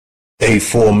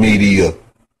A4 Media,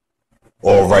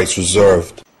 all rights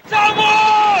reserved.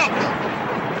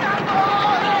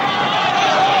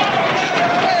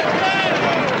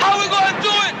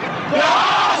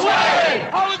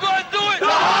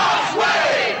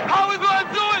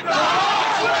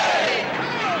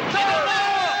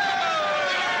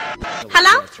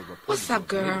 Hello? What's up,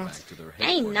 girl?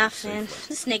 Ain't nothing.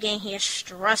 This nigga in here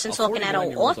stressing, talking that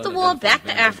old off-the-wall,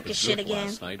 back-to-Africa shit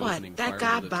again. What, that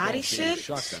guy body shit?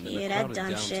 Yeah, that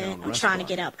dumb shit. I'm trying to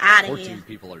get up out of here.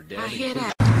 I hear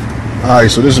that. Alright,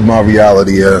 so this is my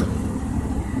reality here.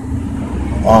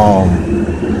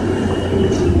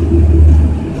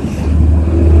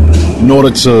 In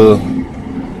order to,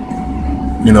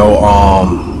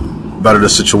 better the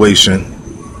situation,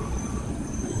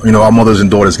 our mothers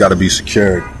and daughters got to be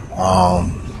secured.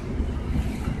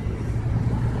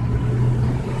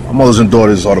 Our mothers and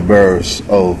daughters are the bearers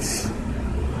of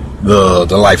the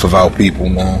life of our people,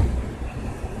 man.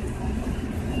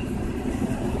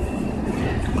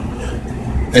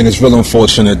 And it's real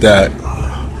unfortunate that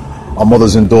our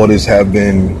mothers and daughters have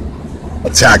been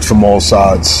attacked from all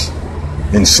sides,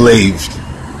 enslaved,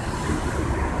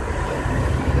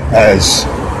 as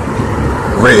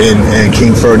written in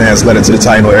King Ferdinand's letter to the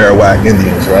Taino Arawak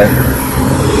Indians, right?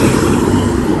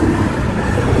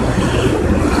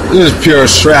 This is pure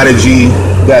strategy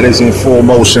that is in full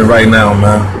motion right now,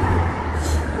 man.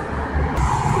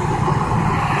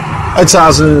 It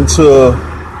ties into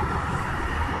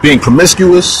being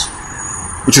promiscuous,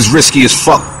 which is risky as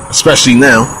fuck, especially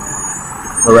now.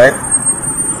 All right.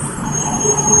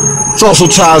 It also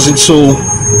ties into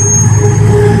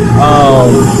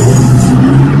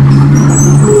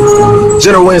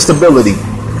general instability.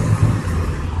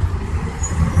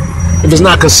 If it's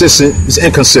not consistent, it's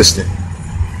inconsistent.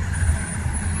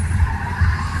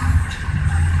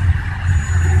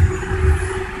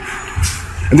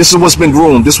 And this is what's been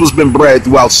groomed. This is what's been bred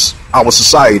throughout our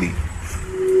society.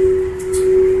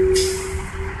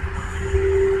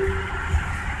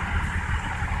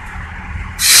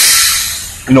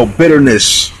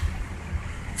 Bitterness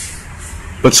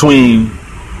between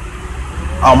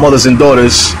our mothers and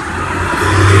daughters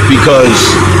because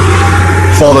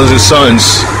fathers and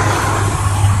sons,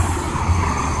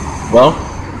 well,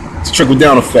 it's a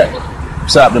trickle-down effect.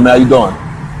 What's happening, man? How you doing?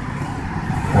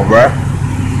 All right.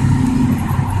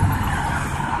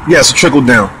 Yeah, it's a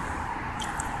trickle-down.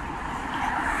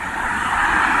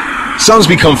 Sons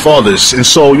become fathers, and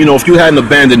so, if you had an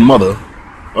abandoned mother,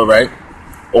 all right,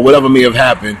 or whatever may have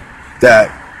happened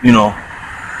that,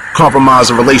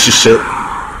 compromised a relationship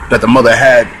that the mother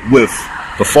had with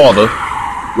the father,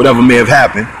 whatever may have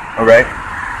happened, all right,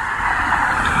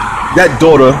 that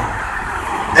daughter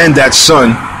and that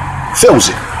son feels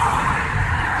it.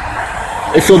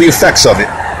 They feel the effects of it.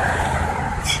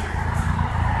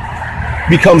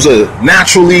 Becomes a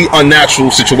naturally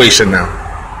unnatural situation now.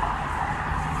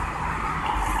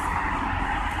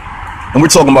 And we're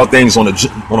talking about things on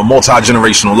a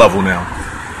multi-generational level now.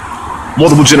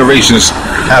 Multiple generations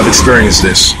have experienced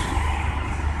this.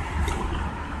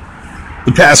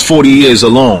 The past 40 years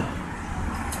alone,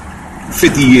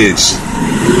 50 years,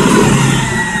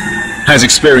 has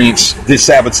experienced this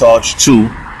sabotage to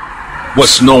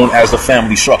what's known as the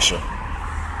family structure.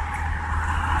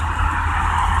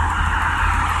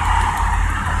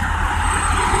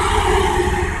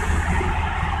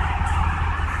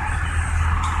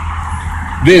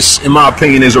 This, in my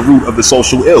opinion, is a root of the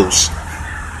social ills.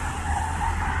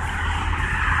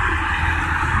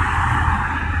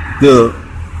 The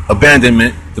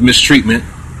abandonment, the mistreatment,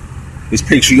 this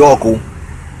patriarchal,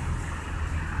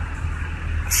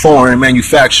 foreign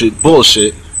manufactured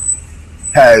bullshit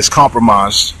has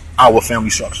compromised our family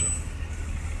structure,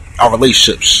 our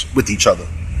relationships with each other.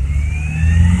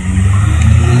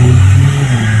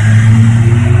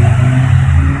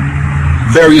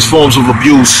 Various forms of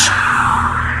abuse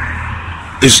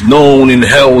is known and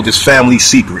held as family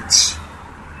secrets.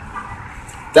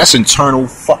 That's internal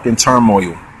fucking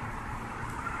turmoil.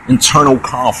 Internal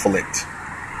conflict.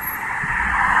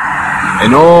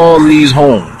 In all these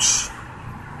homes.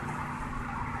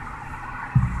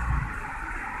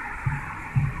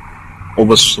 What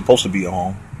was supposed to be a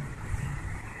home.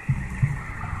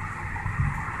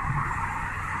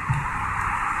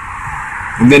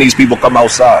 And then these people come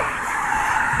outside.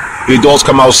 The adults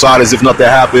come outside as if nothing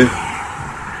happened.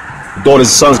 The daughters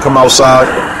and sons come outside.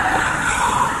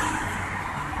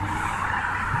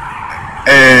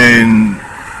 And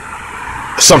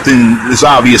something is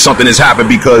obvious, something has happened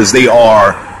because they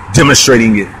are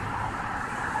demonstrating it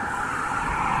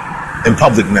in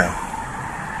public now.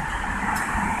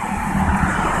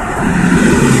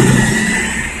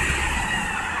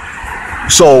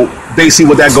 So basically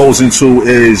what that goes into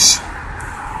is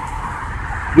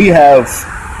we have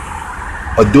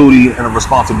a duty and a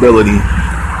responsibility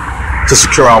to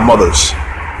secure our mothers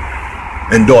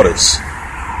and daughters,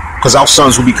 because our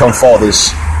sons will become fathers.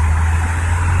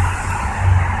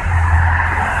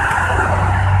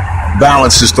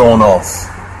 Balance is thrown off.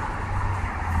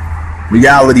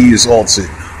 Reality is altered.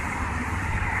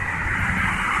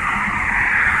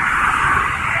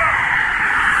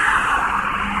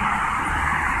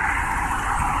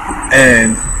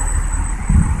 And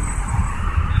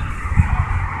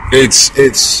it's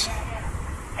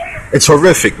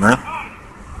horrific, man.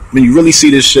 When you really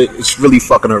see this shit, it's really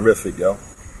fucking horrific, yo.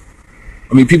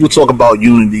 I mean, people talk about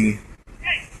unity,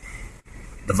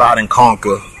 divide and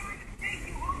conquer,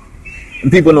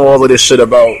 and people know all of this shit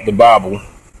about the Bible.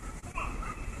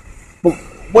 But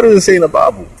what does it say in the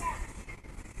Bible?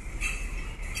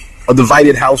 A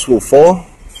divided house will fall?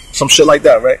 Some shit like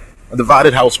that, right? A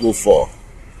divided house will fall.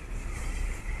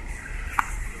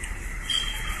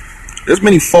 There's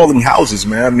many falling houses,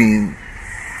 man. I mean,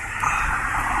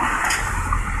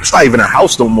 it's not even a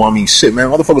house no more. I mean, shit, man.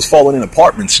 Motherfuckers falling in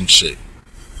apartments and shit.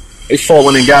 They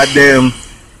falling in goddamn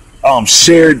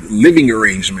shared living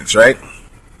arrangements, right?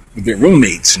 With their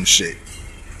roommates and shit.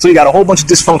 So you got a whole bunch of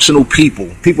dysfunctional people.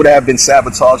 People that have been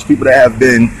sabotaged. People that have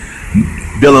been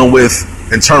dealing with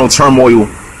internal turmoil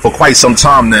for quite some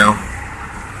time now.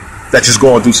 That just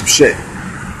going through some shit.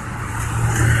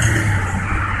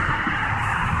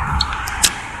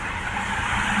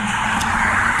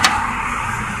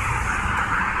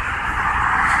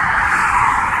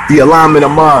 The alignment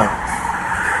of mind,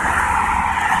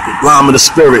 the alignment of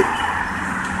spirit,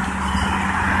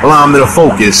 alignment of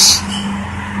focus,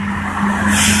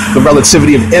 the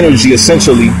relativity of energy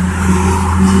essentially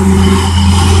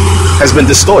has been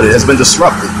distorted, has been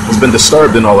disrupted, has been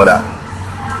disturbed and all of that.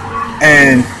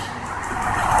 And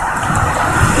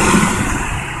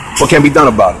what can be done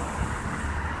about it?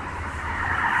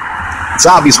 It's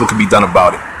obvious what can be done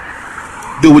about it.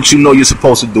 Do what you know you're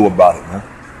supposed to do about it, man.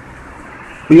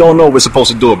 We all know what we're supposed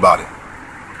to do about it.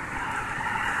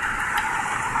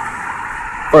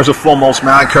 First and foremost,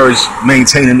 man, I encourage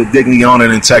maintaining the dignity, honor,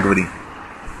 and integrity.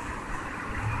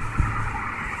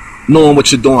 Knowing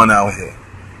what you're doing out here.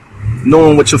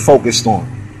 Knowing what you're focused on.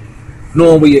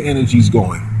 Knowing where your energy's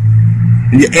going.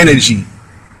 And your energy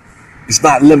is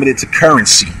not limited to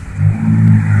currency.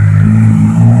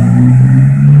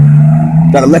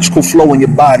 That electrical flow in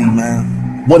your body,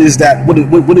 man. What is that?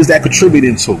 What is that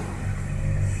contributing to?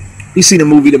 You see the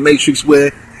movie The Matrix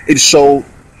where it showed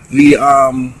the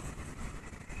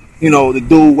the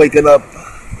dude waking up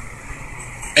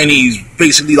and he's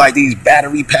basically like these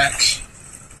battery packs.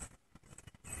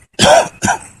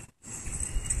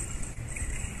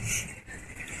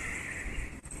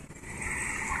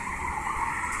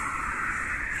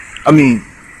 I mean,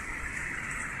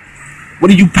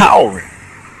 what are you powering?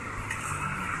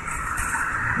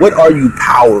 What are you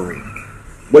powering?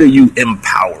 What are you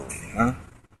empowering, huh?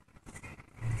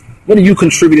 What are you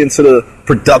contributing to the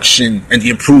production and the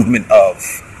improvement of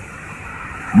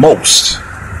most?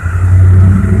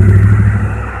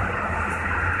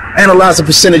 Analyze the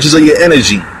percentages of your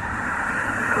energy.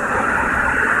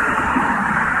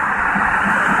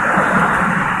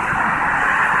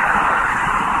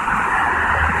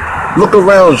 Look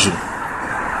around you.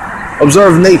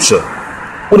 Observe nature.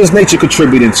 What is nature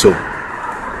contributing to?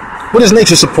 What is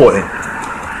nature supporting?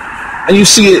 And you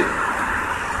see it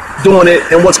doing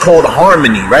it in what's called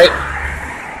harmony, right?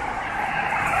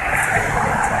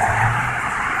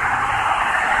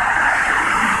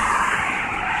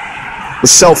 The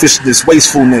selfishness,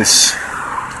 wastefulness,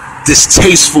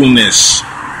 distastefulness.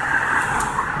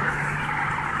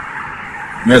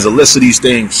 And there's a list of these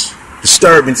things.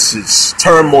 Disturbances,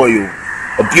 turmoil,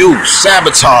 abuse,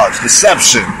 sabotage,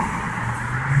 deception.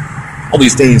 All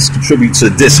these things contribute to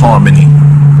disharmony.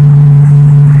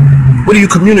 What are you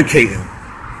communicating?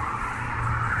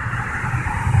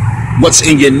 What's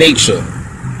in your nature?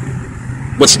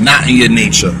 What's not in your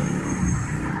nature?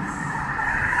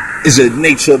 Is it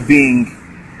nature being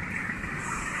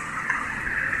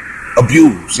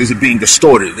abused? Is it being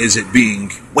distorted? Is it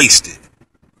being wasted?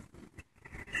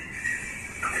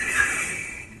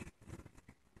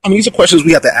 I mean, these are questions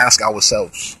we have to ask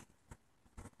ourselves.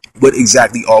 What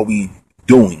exactly are we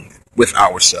doing with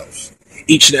ourselves?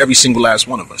 Each and every single last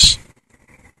one of us.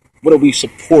 What are we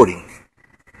supporting?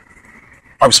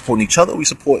 Are we supporting each other? Are we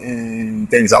supporting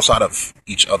things outside of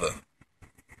each other?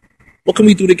 What can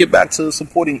we do to get back to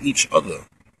supporting each other?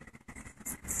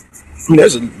 I mean,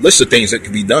 there's a list of things that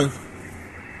can be done.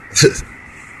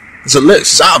 It's a list.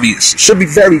 It's obvious. It should be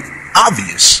very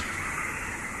obvious.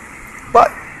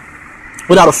 But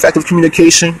without effective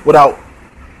communication, without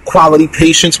quality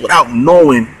patience, without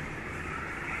knowing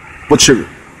what your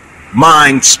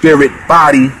mind, spirit,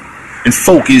 body, and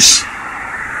focus,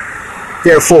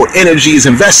 therefore energy, is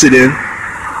invested in,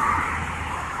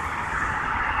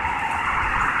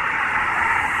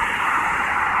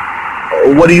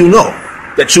 what do you know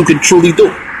that you can truly do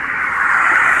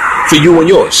for you and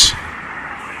yours?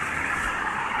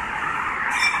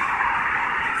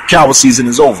 Coward season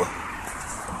is over.